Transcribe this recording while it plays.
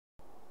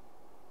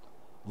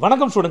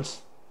வணக்கம் ஸ்டூடெண்ட்ஸ்,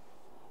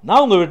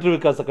 நான் உங்கள் வெற்றி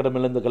விகாஸ்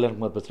அகாடமிலேருந்து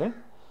கல்யாணகுமார் பேசுகிறேன்.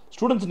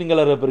 ஸ்டூடெண்ட்ஸ், நீங்கள்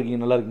எல்லாரும் இருக்கீங்க,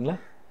 நல்லா இருக்கீங்களா?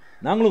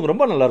 நாங்களும்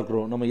ரொம்ப நல்லா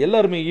இருக்கிறோம். நம்ம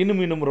எல்லாருமே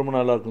இன்னும் ரொம்ப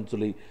நல்லா இருக்குன்னு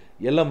சொல்லி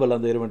எல்லாம் வல்ல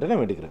அந்த இறைவன்ட்டை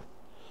நான் வேண்டிக்கிறேன்.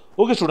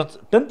 Okay students,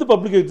 10th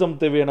public exam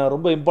தேவையான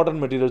ரொம்ப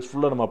இம்பார்ட்டன்ட் மெட்டீரியல்ஸ்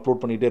ஃபுல்லாக நம்ம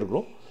அப்லோட் பண்ணிகிட்டே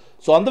இருக்கிறோம்.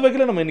 ஸோ அந்த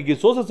வகையில் நம்ம இன்றைக்கி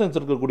சோஷியல் சயின்ஸ்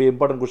இருக்கக்கூடிய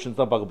இம்பார்ட்டன்ட்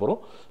கொஸ்டின்ஸ் தான் பார்க்க போகிறோம்.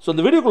 ஸோ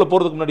இந்த வீடியோக்குள்ளே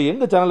போகிறதுக்கு முன்னாடி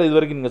எங்கள் சேனலை இது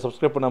வரைக்கும் நீங்கள்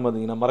சப்ஸ்கிரைப் பண்ணாமல்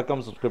இருந்தீங்கன்னா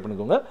மறக்காமல் சப்ஸ்கிரைப்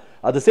பண்ணிக்கோங்க.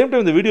 அட் த சேம்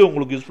டைம் இந்த வீடியோ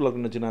உங்களுக்கு யூஸ்ஃபுல்லாக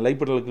இருக்குன்னு லைக்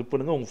பட்டனில் கிளிக்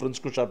பண்ணுங்கள், உங்கள்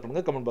ஃப்ரெண்ட்ஸ்க்கும் ஷேர்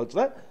பண்ணுங்கள், கமெண்ட்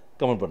பாக்ஸில்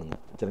கமெண்ட்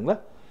பண்ணுங்கள். சரிங்களா?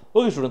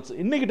 ஓகே ஸ்டூடெண்ட்ஸ்,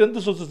 இன்றைக்கி 10th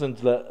சோஷியல்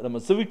சயின்ஸில் நம்ம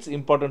சிவிக்ஸ்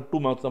இம்பார்ட்டன்ட் 2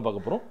 மார்க்ஸ் தான்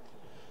பார்க்க போகிறோம்.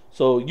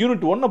 ஸோ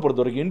யூனிட் 1 பொறுத்த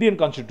வரைக்கும் Indian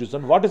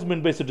constitution, what is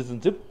mean by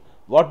citizenship,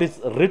 what is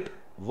writ,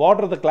 what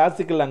are the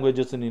classical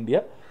languages in India,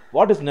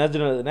 what is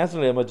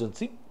national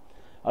emergency.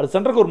 அது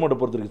சென்ட்ரல் கவர்மெண்ட்டை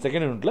பொறுத்த வரைக்கும்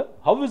செகண்ட் யூனிட்டில்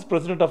how is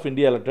president of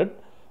India elected,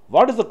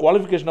 what is the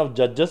qualification of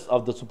judges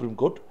of the supreme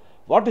court,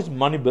 what is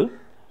money bill,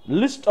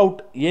 list out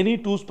any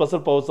 2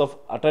 special powers of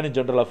attorney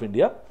general of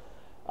India.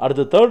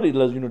 அடுத்த third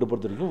யூனிட்டை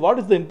பொறுத்த வரைக்கும்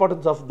what is the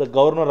importance of the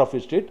governor of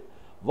a state,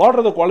 what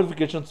are the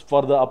qualifications for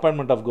the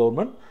appointment of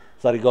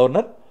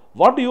governor,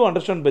 what do you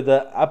understand by the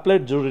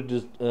applied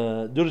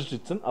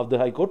jurisdiction of the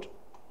high court.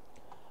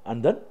 And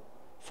then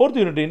fourth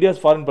unit, India's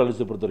foreign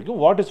policy பொறுத்த வரைக்கும்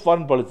what is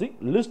foreign policy,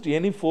 list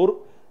any 4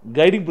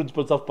 guiding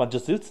principles of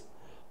Panchashils,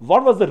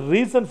 what was the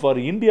reason for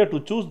India to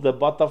choose the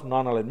path of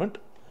non-alignment,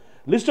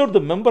 list out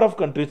the member of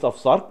countries of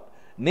SAARC,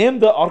 name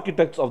the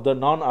architects of the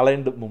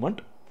non-aligned movement.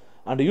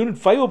 And unit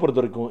 5 பொறுத்த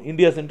வரைக்கும்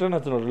India's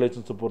international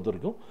relationship பொறுத்த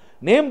வரைக்கும்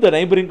name the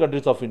neighbouring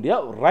countries of India,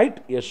 right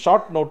a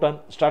short note on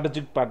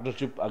strategic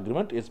partnership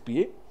agreement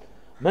SPA,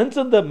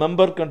 mention the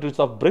member countries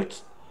of BRICS,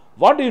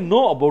 what to you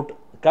know about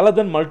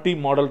கலதன் multi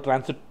model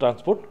transit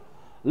transport,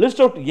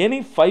 list out any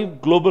 5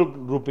 global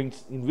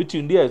groupings in which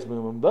India is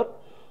member,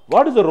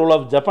 what is the role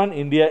of Japan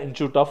India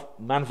institute of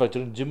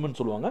manufacturing ஜிம்னு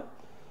சொல்லுவாங்க.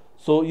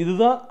 So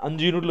இதுதான்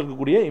 5 யூனிட்டில்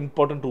இருக்கக்கூடிய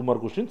important 2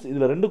 mark questions.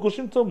 இதில் 2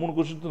 கொஸ்டின்ஸோ 3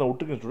 questions நான்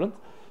விட்டுருக்கேன்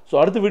students. So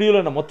அடுத்த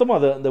வீடியோவில் நான்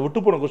மொத்தமாக இந்த விட்டு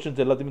போன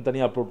கொஸ்டின்ஸ் எல்லாத்தையுமே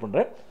தனியாக அப்லோட்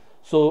பண்ணுறேன்.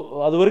 ஸோ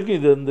அது வரைக்கும்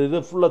இந்த இதை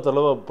ஃபுல்லாக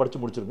தலைவாக படித்து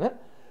முடிச்சிருங்க.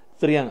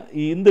 சரியா?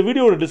 இந்த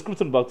வீடியோட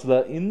டிஸ்கிரிப்ஷன் பாக்ஸில்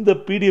இந்த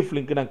PDF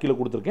லிங்க் நான் கீழே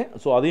கொடுத்துருக்கேன்.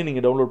 ஸோ அதையும்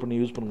நீங்கள் டவுன்லோட் பண்ணி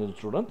யூஸ் பண்ணுங்கள்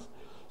ஸ்டூடெண்ட்ஸ்.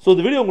 ஸோ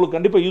இந்த வீடியோ உங்களுக்கு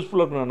கண்டிப்பாக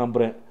யூஸ்ஃபுல்லாக இருக்கும் நான்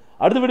நம்புகிறேன்.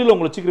 அடுத்த வீடியோவில்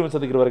உங்களை சீக்கிரமே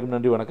சந்திக்கிற வரைக்கும்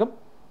நன்றி, வணக்கம்.